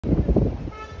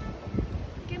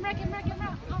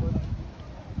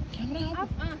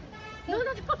No, no,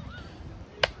 no.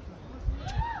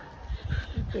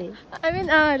 Okay. I mean,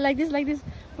 like this, like this.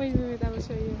 Wait, wait, wait. I will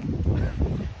show you.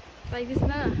 Like this,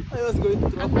 nah. I was going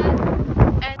through. And then,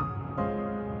 and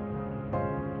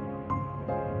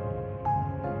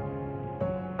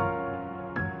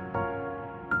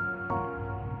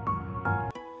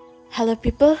Hello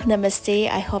people, namaste.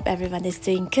 I hope everyone is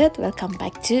doing good. Welcome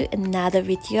back to another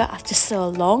video after so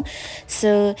long.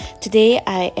 So today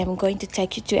I am going to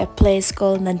take you to a place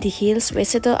called Nandi Hills.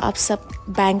 वैसे तो आप सब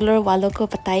Bangalore वालों को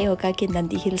पता ही होगा कि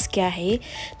Nandi Hills क्या है.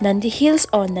 Nandi Hills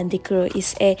or Nandi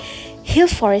is a hill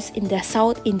forest in the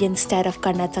South Indian state of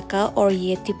Karnataka, और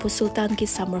ये टीपू सुल्तान की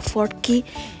summer fort की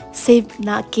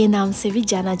के नाम से भी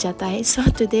जाना जाता है. So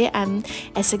today I'm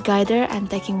as a guider, I'm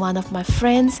taking one of my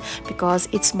friends because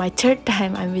it's my third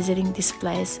time I'm visiting this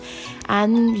place,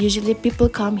 and usually people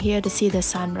come here to see the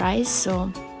sunrise.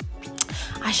 So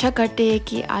आशा करते हैं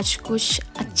कि आज कुछ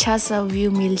अच्छा सा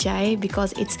view मिल जाए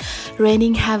because it's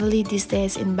raining heavily these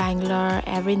days in Bangalore.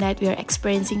 Every night we are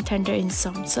experiencing thunder and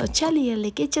storm. So चलिए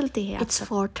लेके चलते हैं. It's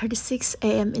 4:36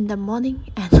 a.m. in the morning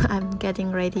and I'm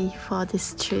getting ready for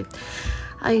this trip.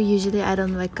 I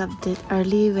don't wake up that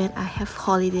early when I have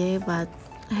holiday, but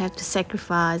I have to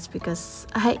sacrifice because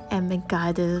I am a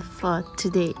guide for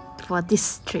today, for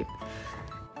this trip.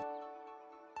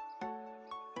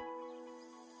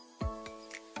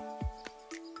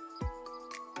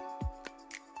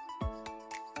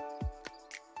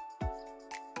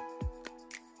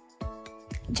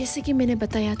 जैसे कि मैंने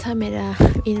बताया था मेरा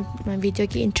video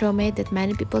की intro में that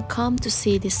many people come to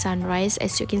see the sunrise.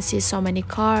 As you can see, so many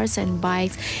cars and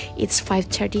bikes. It's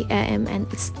 5:30 a.m. and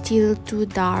it's still too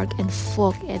dark and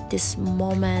fog at this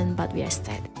moment, but we are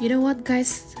staying. You know what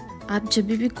guys, आप जब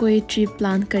भी कोई trip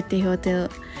plan करते हो तो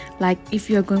like if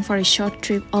you are going for a short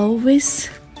trip, always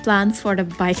plan for the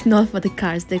bike, not for the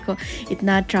cars. देखो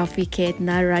इतना traffic है,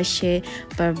 इतना rush है,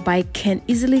 but bike can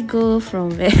easily go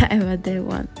from wherever they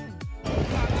want.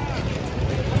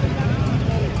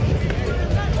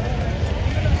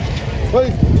 Hey.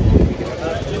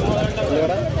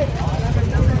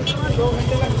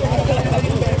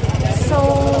 so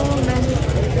many.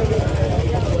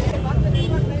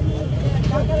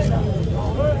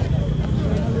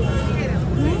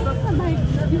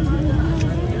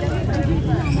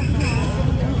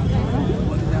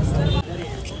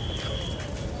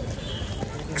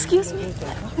 Excuse me.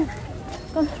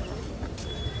 Come.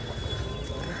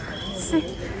 See.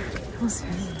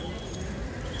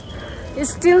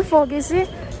 It's still foggy, see?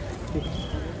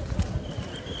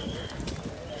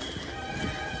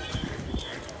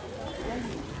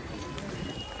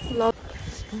 Oh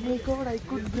my god, I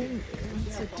could bring.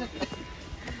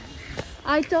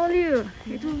 I told you,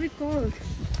 it will be cold.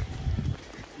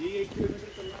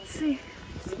 See?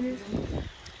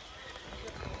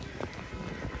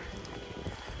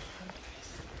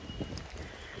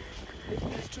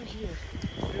 It's true here.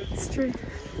 It's true.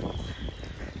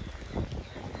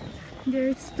 There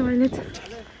is toilet.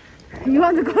 You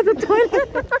want to go to the toilet?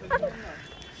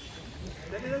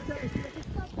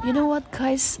 You know what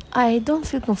guys, I don't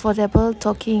feel comfortable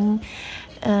talking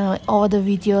over the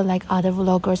video like other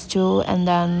vloggers do, and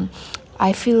then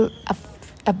I feel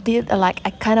a bit like I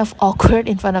kind of awkward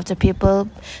in front of the people.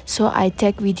 So I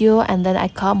take video and then I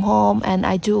come home and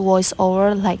I do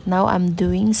voiceover like now I'm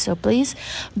doing. So please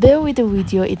bear with the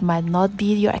video, it might not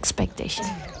be your expectation.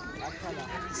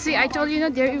 See, I told you,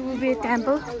 there will be a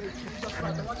temple.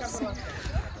 See.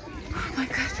 Oh my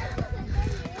god.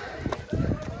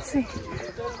 See,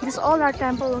 this all our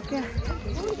temple, okay?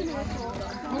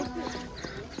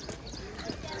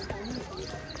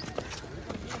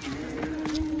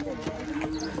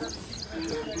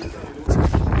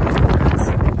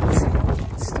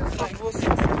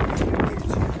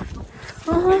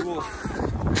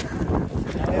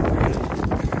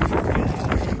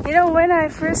 You know, when I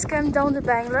first came down to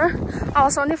Bangalore, I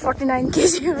was only 49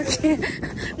 kg, okay?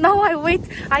 Now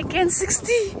I gained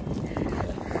 60.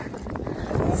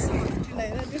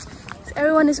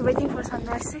 Everyone is waiting for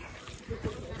sunrise, see?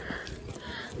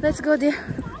 Let's go there.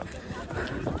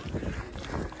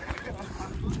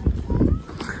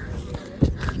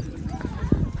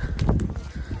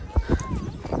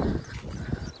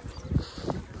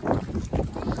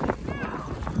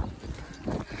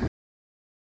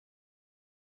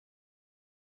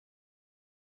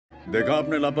 देखा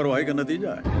आपने लापरवाही का नतीजा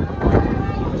है.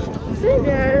 See,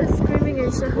 they're screaming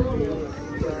and stuff.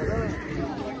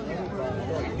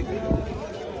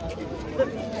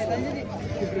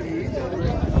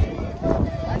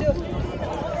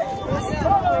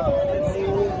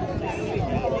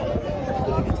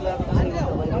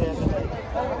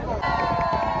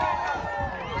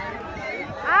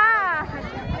 Ah!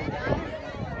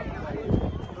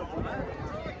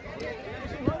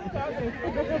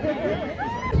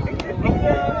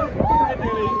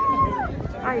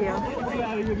 area.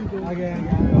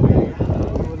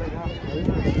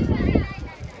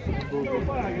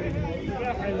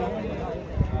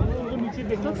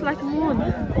 Looks like moon.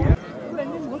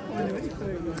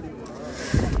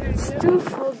 It's too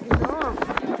foggy now.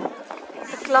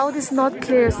 The cloud is not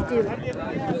clear still. You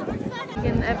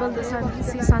can able to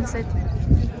see sunset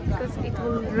because it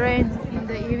will rain in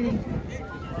the evening.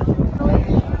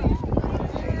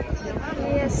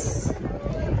 Yes.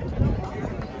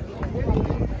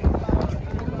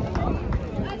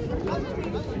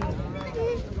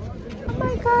 Oh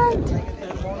my god.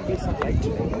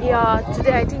 Yeah,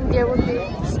 today I think there will be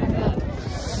sunlight.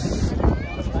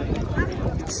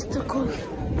 It's too cold.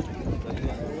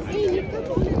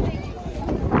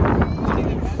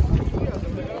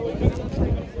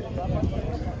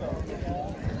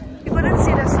 We couldn't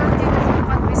see the sun beautifully,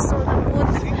 but we saw the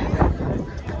moon.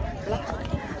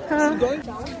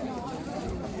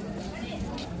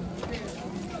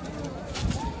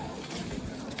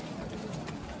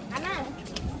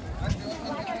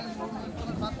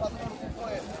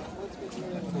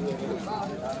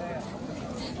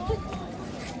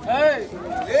 Hey,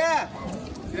 yeah.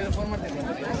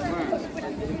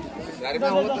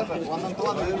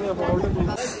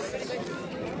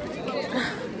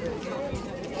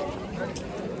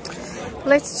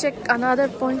 Let's check another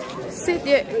point. See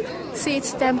there, see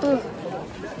its temple.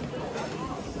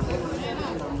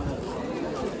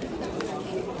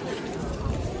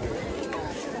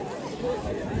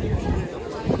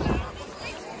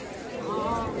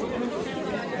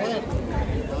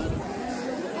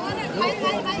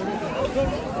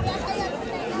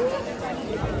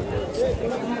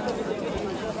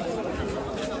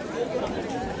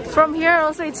 From here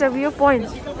also it's a viewpoint.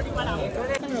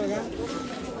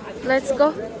 Let's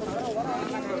go.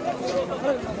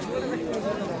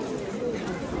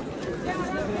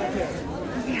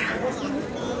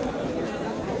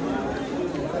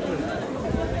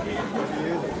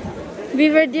 We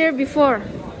were there before.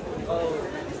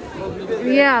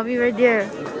 Yeah, we were there.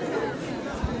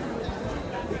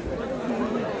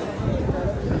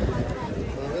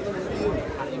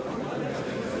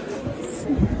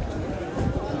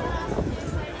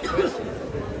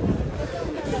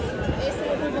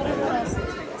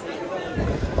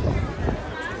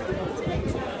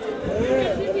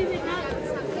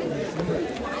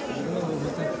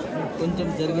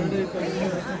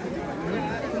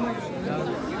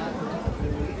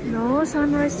 No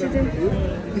sunrise today.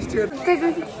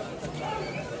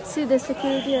 See the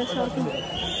security are shouting.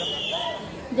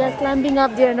 They are climbing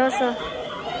up there, no sir.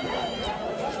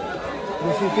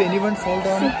 If anyone fall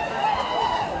down. See.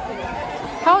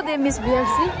 How they misbehave,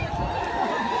 see?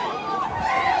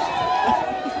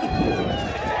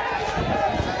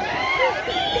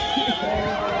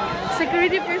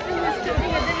 Security person is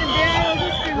screaming at them and they are also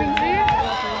screaming, see?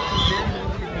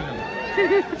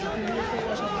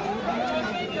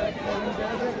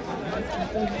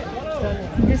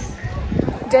 This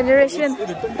generation.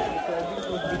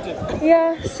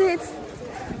 Yeah, see it's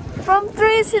from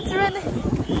trees, it's really.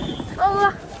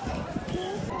 Allah.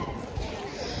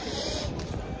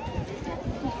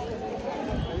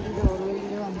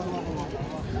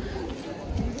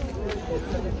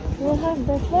 We'll have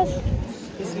breakfast.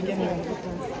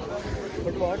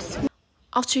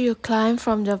 After you climb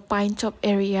from the pine top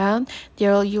area,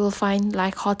 there you will find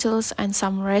like hotels and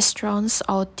some restaurants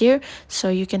out there, so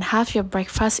you can have your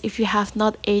breakfast if you have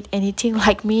not ate anything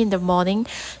like me in the morning.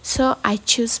 So I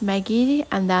choose Maggi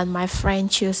and then my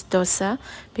friend choose dosa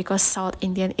because South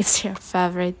Indian is her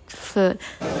favorite food.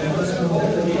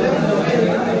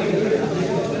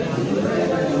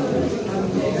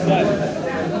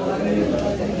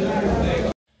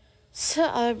 So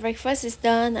our breakfast is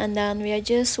done and then we are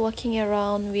just walking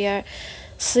around. We are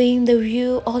seeing the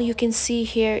view. All you can see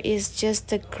here is just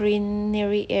the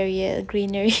greenery area.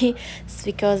 Greenery it's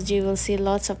because you will see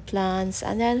lots of plants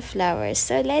and then flowers.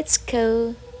 So let's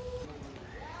go.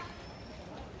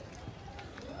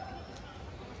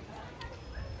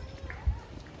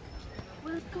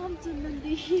 Welcome to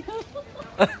Nandi.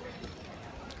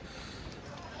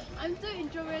 I'm too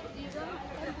introverted, you know.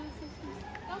 I can't do something.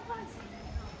 Come fast.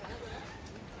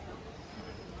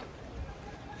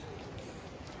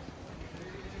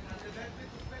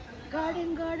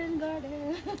 Garden, garden,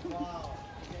 garden. Wow.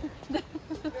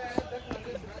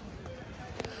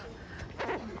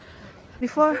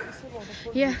 Before,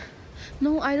 yeah,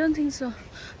 no, I don't think so.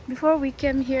 Before we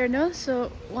came here, no,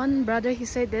 so one brother he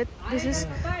said that this is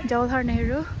Jawaharlal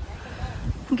Nehru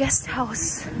guest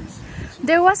house.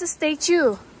 There was a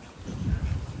statue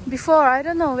before. I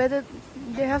don't know whether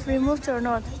they have removed or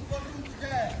not.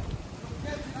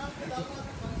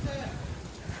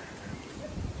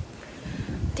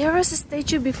 There was a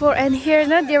statue before, and here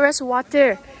no, there was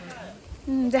water.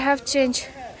 They have changed.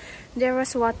 There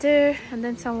was water, and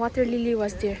then some water lily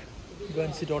was there. Go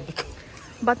and sit on the cow.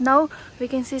 But now we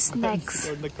can see snakes.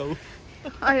 Sit on the cow.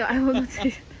 I will not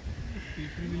see.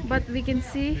 But we can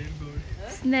see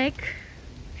snake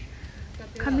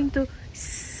coming to.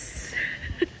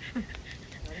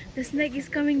 The snake is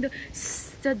coming to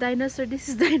the dinosaur. This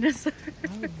is dinosaur.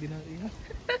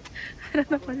 I don't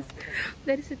know what is.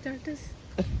 There is a tortoise.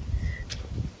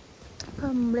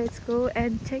 Let's go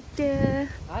and check there.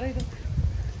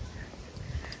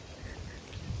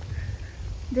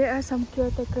 There are some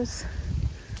caretakers.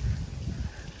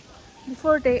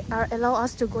 Before they are allow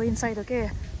us to go inside, okay?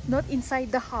 Not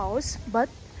inside the house, but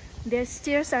their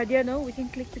stairs are there. No, we can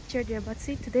click picture there. But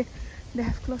see, today they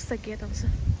have closed the gate also.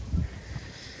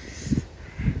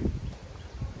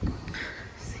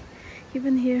 See,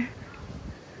 even here,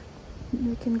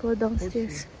 we can go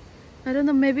downstairs. I don't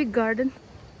know, maybe garden.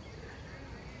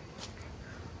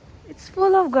 It's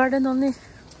full of garden only.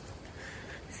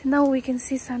 See, now we can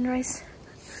see sunrise.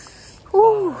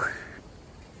 Ooh!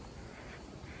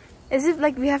 As if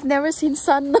like we have never seen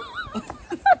sun.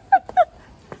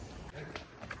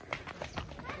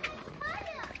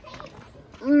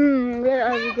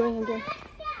 Where are we going again?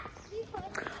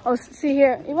 Oh, see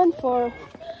here, even for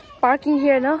parking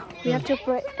here, no, we have to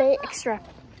pay extra.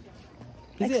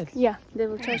 Is it? Yeah, they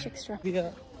will charge extra.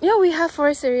 Yeah. Yeah, we have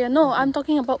forest area. No, I'm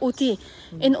talking about Uti.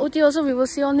 In Uti also we will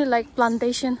see only like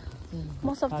plantation.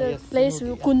 Most of the yes, place, in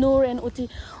Uti, Kunur and Uti,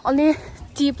 only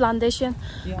tea plantation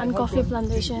Yeah, and I have coffee gone to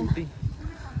plantation. Uti.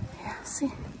 Yeah,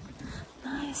 see,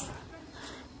 nice.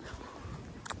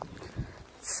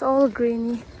 It's all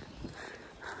greeny.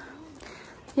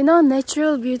 You know,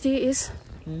 natural beauty is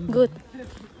good.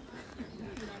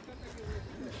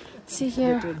 See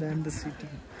here. Better than the city.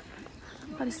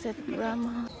 What is that?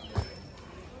 Brahma.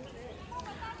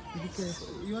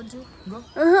 You want to go?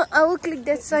 I will click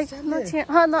that side, not here.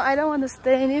 Oh no, I don't want to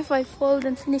stay. And if I fall,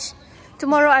 then finish.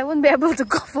 Tomorrow I won't be able to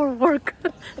go for work.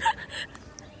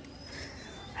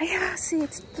 I see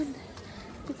it's good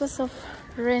because of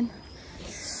rain.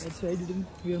 That's why I didn't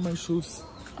wear my shoes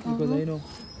because I know.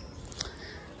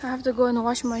 I have to go and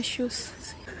wash my shoes.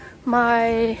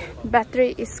 My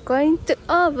battery is going to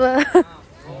over.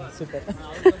 Super.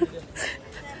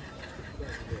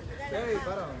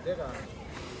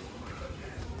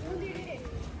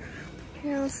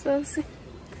 Yeah, so see.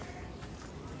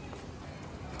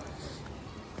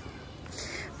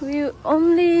 We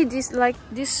only this like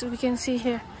this we can see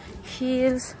here.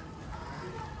 Hills.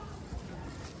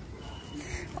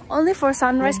 Only for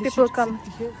sunrise people come.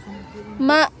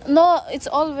 No, it's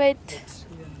all wet.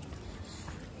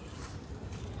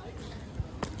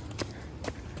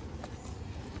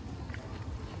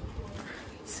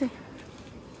 See.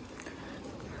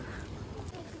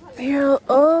 Here,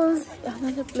 oh,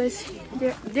 another place.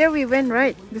 There we went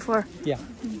right before. Yeah.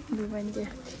 We went there.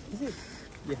 Is it?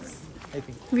 Yes, I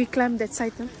think. We climbed that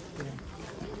side. No? Yeah.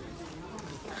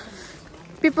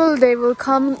 People they will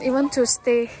come even to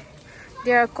stay.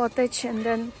 There are cottage and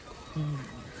then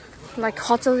like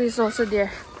hotel is also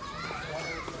there.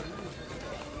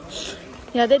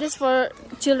 Yeah, that is for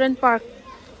children park.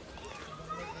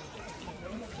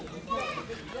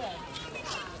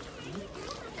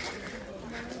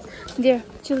 There,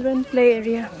 children play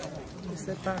area. Is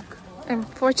that park?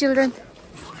 For children.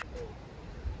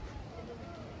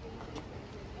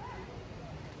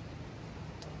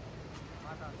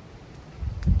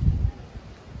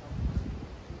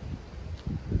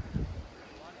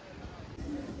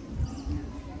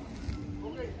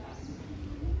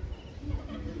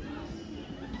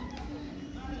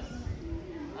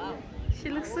 She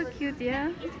looks so cute, yeah,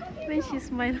 when she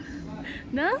smiles.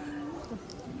 No?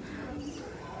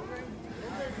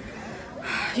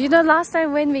 You know, last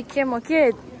time when we came,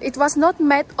 okay, it was not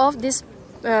made of this,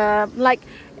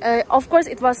 of course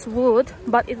it was wood,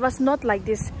 but it was not like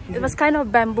this. It was kind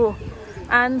of bamboo,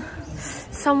 and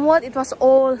somewhat it was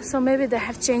old, so maybe they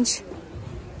have changed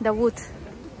the wood.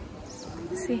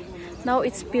 See, now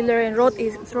it's pillar and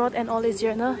rod and all is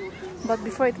here, no? But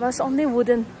before it was only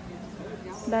wooden,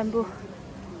 bamboo.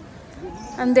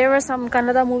 And there was some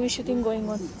Kannada movie shooting going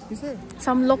on. Is it?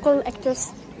 Some local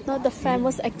actors, not the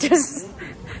famous actors.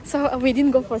 So we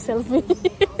didn't go for selfie.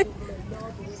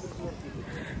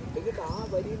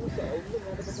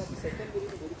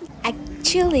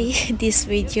 Actually, this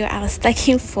video I was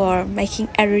taking for making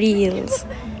a reels.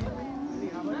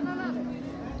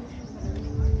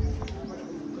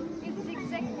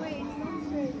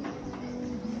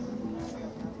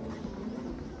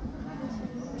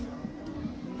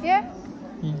 Yeah?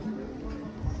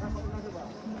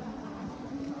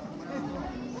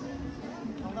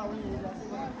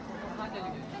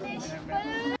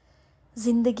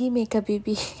 जिंदगी में कभी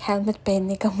भी helmet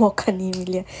पहनने का मौका नहीं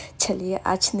मिला। चलिए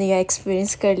आज नया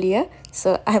एक्सपीरियंस कर लिया।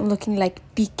 सो I am looking like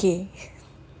PK.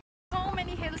 So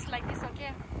many hills like this,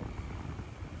 okay?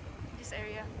 This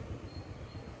area.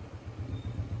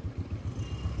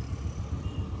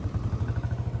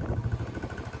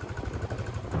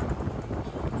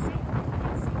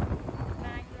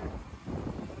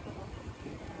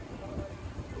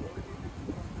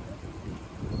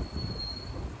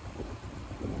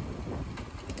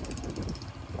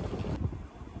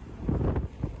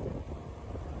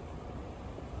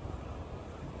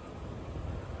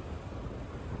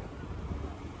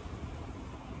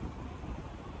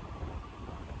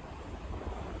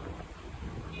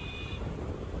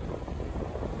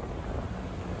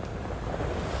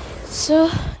 So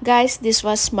guys, this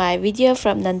was my video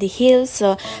from Nandi Hill.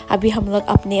 So अभी हम लोग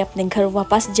अपने अपने घर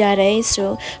वापस जा रहे हैं.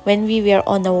 So when we were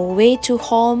on our way to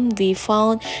home, we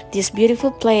found this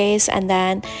beautiful place, and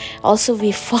then also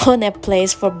we found a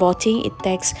place for boating. It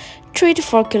takes 3 to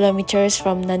 4 kilometers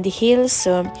from Nandi Hill,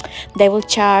 so they will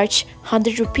charge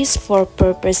 100 rupees for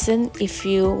per person if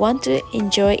you want to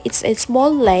enjoy. It's a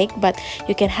small lake, but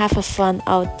you can have a fun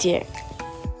out there.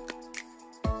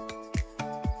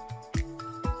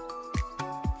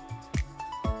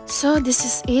 So this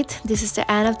is it. This is the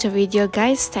end of the video,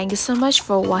 guys. Thank you so much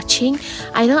for watching.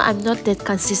 I know I'm not that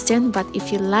consistent, but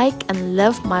if you like and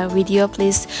love my video,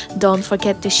 please don't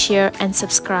forget to share and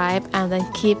subscribe, and then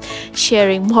keep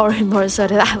sharing more and more so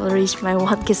that I will reach my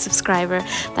 1K subscriber.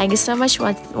 Thank you so much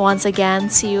once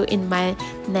again. See you in my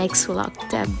next vlog.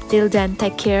 Till then,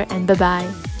 take care and bye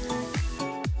bye.